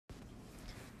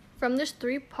From this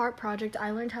 3-part project,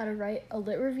 I learned how to write a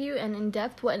lit review and in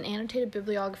depth what an annotated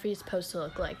bibliography is supposed to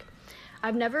look like.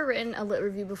 I've never written a lit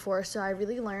review before, so I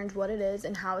really learned what it is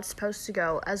and how it's supposed to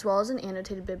go, as well as an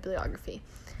annotated bibliography.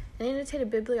 An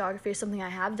annotated bibliography is something I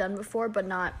have done before, but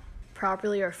not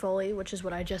properly or fully, which is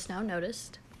what I just now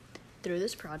noticed through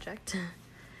this project.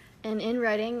 And in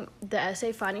writing, the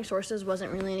essay Finding Sources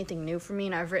wasn't really anything new for me,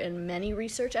 and I've written many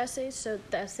research essays, so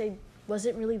the essay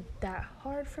wasn't really that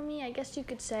hard for me, I guess you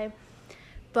could say.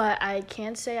 But I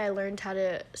can say I learned how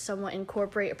to somewhat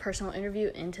incorporate a personal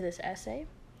interview into this essay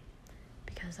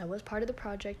because I was part of the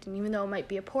project, and even though it might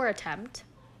be a poor attempt,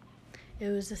 it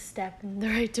was a step in the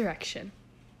right direction.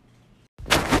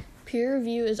 Peer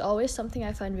review is always something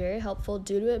I find very helpful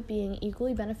due to it being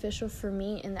equally beneficial for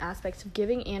me in the aspects of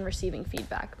giving and receiving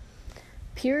feedback.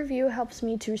 Peer review helps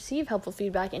me to receive helpful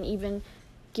feedback and even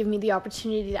give me the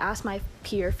opportunity to ask my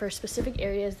peer for specific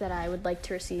areas that I would like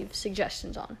to receive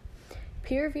suggestions on.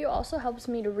 Peer review also helps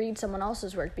me to read someone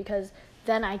else's work because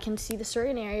then I can see the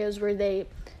certain areas where they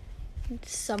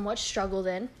somewhat struggled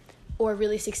in or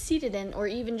really succeeded in, or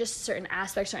even just certain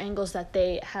aspects or angles that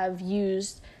they have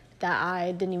used that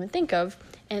I didn't even think of.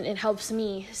 And it helps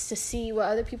me to see what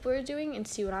other people are doing and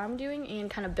see what I'm doing and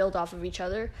kind of build off of each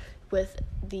other with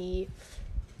the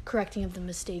correcting of the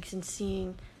mistakes and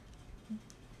seeing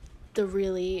the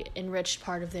really enriched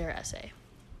part of their essay.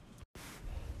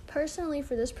 Personally,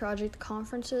 for this project,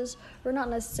 conferences were not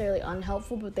necessarily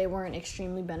unhelpful, but they weren't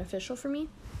extremely beneficial for me.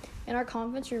 In our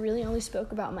conference, we really only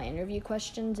spoke about my interview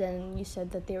questions, and you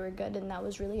said that they were good, and that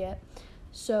was really it.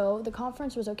 So the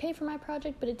conference was okay for my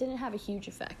project, but it didn't have a huge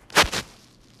effect.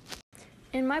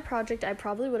 In my project, I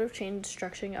probably would have changed the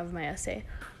structuring of my essay,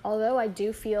 although I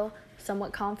do feel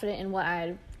somewhat confident in what I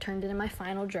had turned in my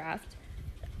final draft.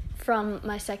 From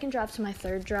my second draft to my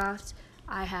third draft,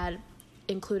 I had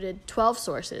included 12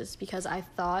 sources because I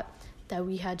thought that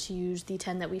we had to use the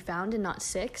 10 that we found and not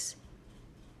 6.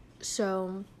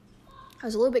 So I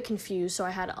was a little bit confused, so I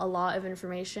had a lot of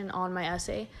information on my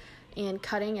essay, and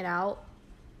cutting it out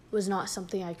was not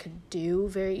something I could do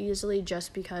very easily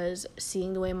just because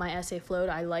seeing the way my essay flowed,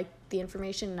 I liked the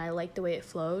information and I liked the way it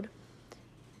flowed.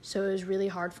 So it was really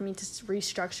hard for me to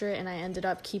restructure it, and I ended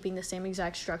up keeping the same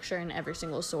exact structure in every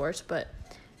single source, but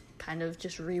kind of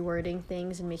just rewording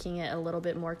things and making it a little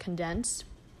bit more condensed.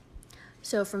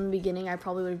 So from the beginning, I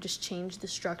probably would have just changed the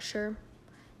structure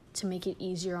to make it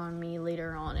easier on me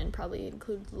later on and probably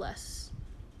include less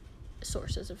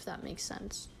sources, if that makes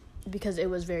sense, because it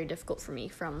was very difficult for me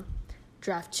from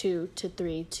draft 2 to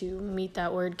 3 to meet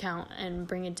that word count and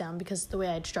bring it down because the way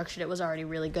I had structured it was already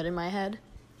really good in my head.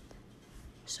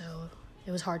 So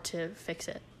it was hard to fix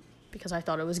it because I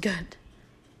thought it was good.